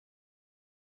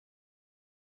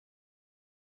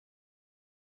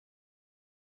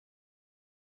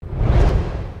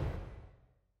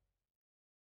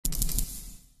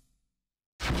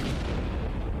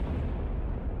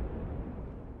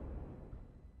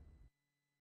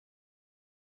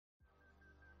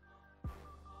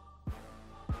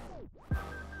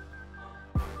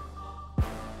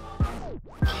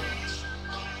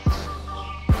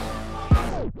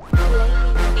Man,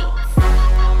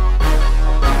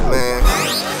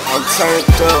 I'm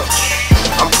turned up.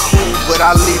 I'm cool, but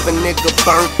I leave a nigga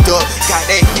burnt up. Got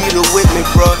that heater with me,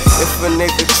 bro. If a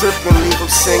nigga trippin', leave him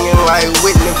singing like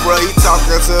Whitney, bro. He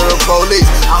talkin' to the police.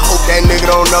 I hope that nigga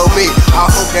don't know me. I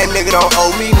hope that nigga don't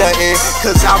owe me nothing.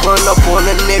 Cause I run up on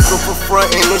a nigga for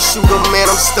frontin' and shoot him, man.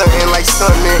 I'm stuntin' like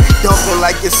stuntman. Dumpin'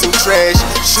 like it's some trash.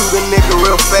 Shoot a nigga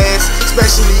real fast,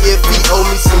 especially if he owe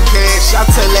me some cash. I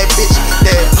tell that bitch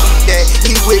that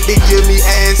he with me, give me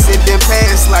ass and then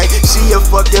pass like she a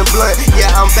fucking blunt. Yeah,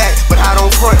 I'm back, but I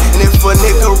don't front. And if a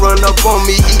nigga run up on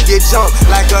me, he get jumped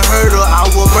like a hurdle. I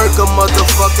will murk a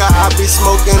motherfucker. I be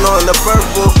smoking on the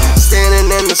purple,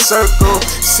 standing in the circle,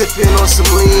 sipping on some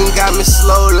lean, got me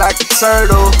slow like a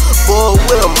turtle. Boy,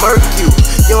 we'll murk you.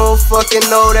 You don't fucking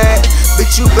know that, but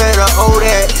you better owe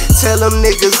that. Tell them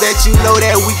niggas that you know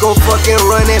that we gon' fucking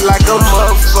run it like a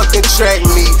motherfucking track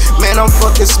meet. Man, I'm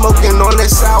fucking smoking on that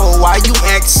sour. Why you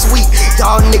act sweet?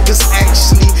 Y'all niggas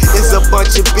actually is a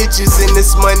bunch of bitches in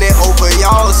this money over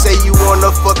y'all. Say you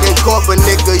wanna fucking corp a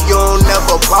nigga, you don't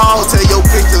never ball. Tell your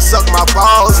bitch to suck my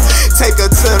balls, take her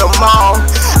to the mall.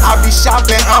 I be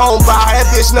shopping, I don't buy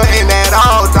that bitch nothing at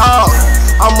all, dawg.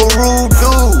 I'm a rude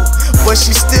dude, but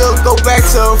she still go back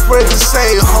to her friends and say,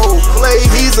 ho, play,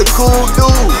 he's a cool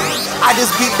dude. I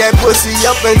just beat that pussy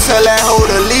up and tell that hoe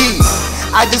to leave.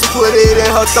 I just put it in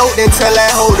her throat and tell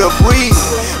that hoe to breathe.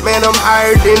 Man, I'm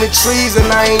higher than the trees and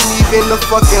I ain't even the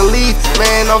fucking leaf.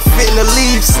 Man, I'm fitting the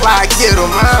leaf slide, get 'em,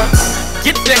 huh?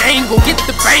 Get the angle, get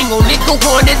the bangle, nigga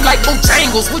want it like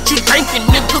Bojangles. What you thinking,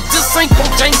 nigga? This ain't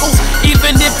Bojangles.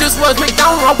 Even if this was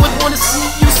McDonald's, I would wanna see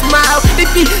you smile. It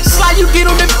be sly, you get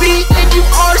on the beat and you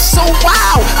are so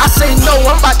wild. I say no,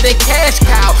 I'm about that cash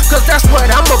cow, cause that's what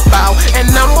I'm about. And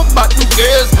I'm about them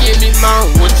girls, give me mine.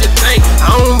 What you think?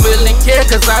 I don't really care,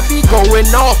 cause I be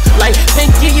going off like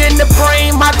Pinky in the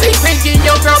brain. My big Pinky,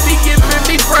 yo, girl be giving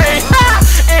me brain.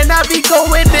 And I be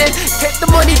going in, get the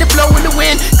money to blow in the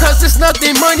wind, cause it's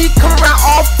nothing, money come around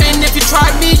often. If you try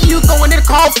me, you go in the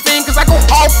coffin, cause I go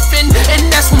often,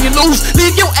 and that's when you lose,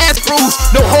 leave your ass bruised.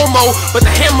 No homo, but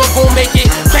the hammer gon' make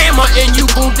it hammer and you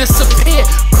gon' disappear.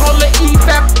 Call it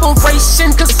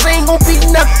evaporation, cause ain't gon' be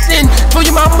nothing for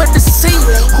your mama to see.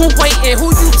 Who waiting,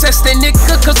 who you testing,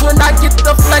 nigga, cause when I get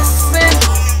the flexing,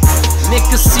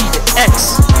 niggas see the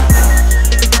X.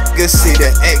 Niggas see the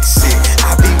exit.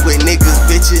 I be with niggas,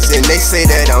 bitches, and they say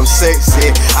that I'm sexy.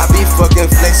 I be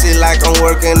fucking flexing like I'm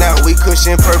working out. We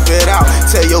cushion perfect out.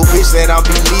 Tell your bitch that I'll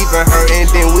be leaving her and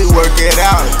then we work it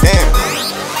out. Damn.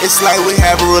 It's like we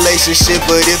have a relationship,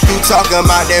 but if you talking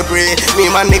about that bread, me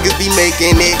and my niggas be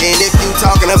making it. And if you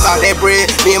talking about that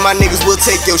bread, me and my niggas will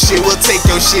take your shit, we'll take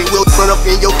your shit. We'll run up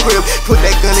in your crib, put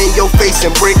that gun in your face and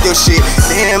break your shit.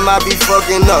 Damn, I be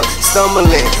fucking up,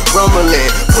 stumbling, rumbling.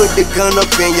 Put the gun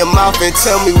up in your mouth and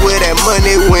tell me where that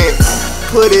money went.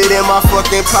 Put it in my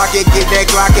fucking pocket, get that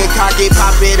Glock and cock it,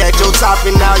 pop it at your top,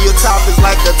 and now your top is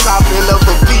like the topping of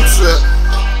a pizza.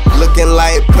 Looking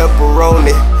like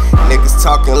pepperoni. Niggas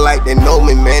talking like they know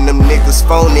me, man, them niggas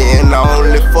phony, and I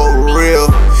only fuck with real.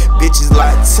 Bitches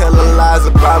like telling lies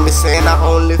about me, saying I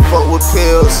only fuck with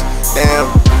pills. Damn,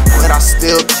 but I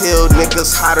still kill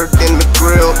niggas hotter than the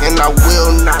grill, and I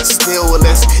will not steal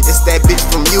unless it's that bitch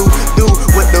from you. Do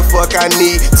what the fuck I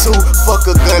need to, fuck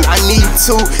a gun, I need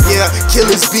to. Yeah, kill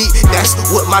his beat, that's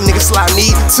what my nigga Sly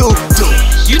need to do.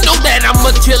 You know that I'm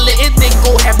a killer, it ain't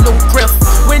gon' have no breath.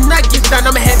 When I get done,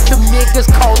 I'ma have them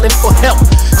niggas calling for help.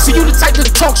 So you the type to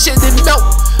talk shit and melt,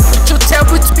 put your tail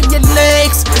between your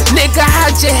legs. Nigga,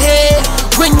 hide your head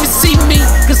when you see me,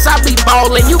 cause I be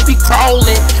ballin', you be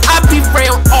crawling. I be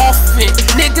round often,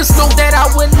 niggas know that I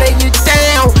would lay it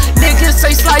down. Niggas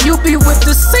say Sly, you be with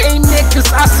the same niggas.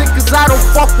 I said cause I don't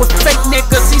fuck with fake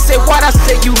niggas. He said what? I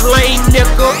said you lame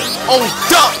nigga. Oh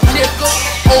duck nigga,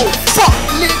 oh fuck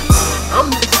nigga. I'm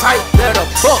the type that a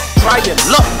buck try your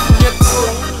luck,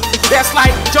 nigga. That's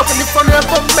like jumping in front of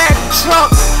a Mack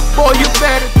truck. Boy, you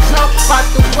better jump out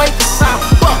the way, cause I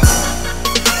fuck.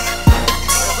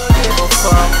 Never give a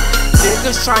fuck.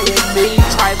 Niggas trying me,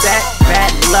 try that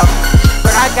bad luck.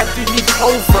 But I got to be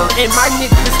over, and my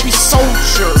niggas be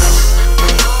soldiers.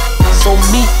 So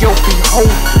meet your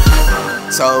beholder.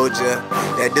 Told ya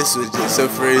that this was just a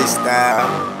freestyle,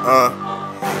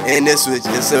 and this was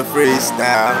just a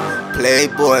freestyle.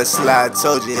 Playboy Sly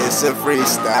told you it's a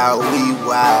freestyle. We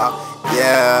wild,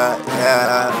 yeah,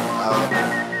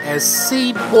 yeah.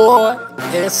 SC boy,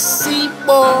 SC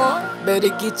boy. Better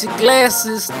get your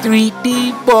glasses,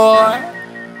 3D boy.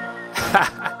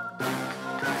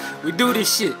 We do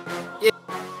this shit. Yeah.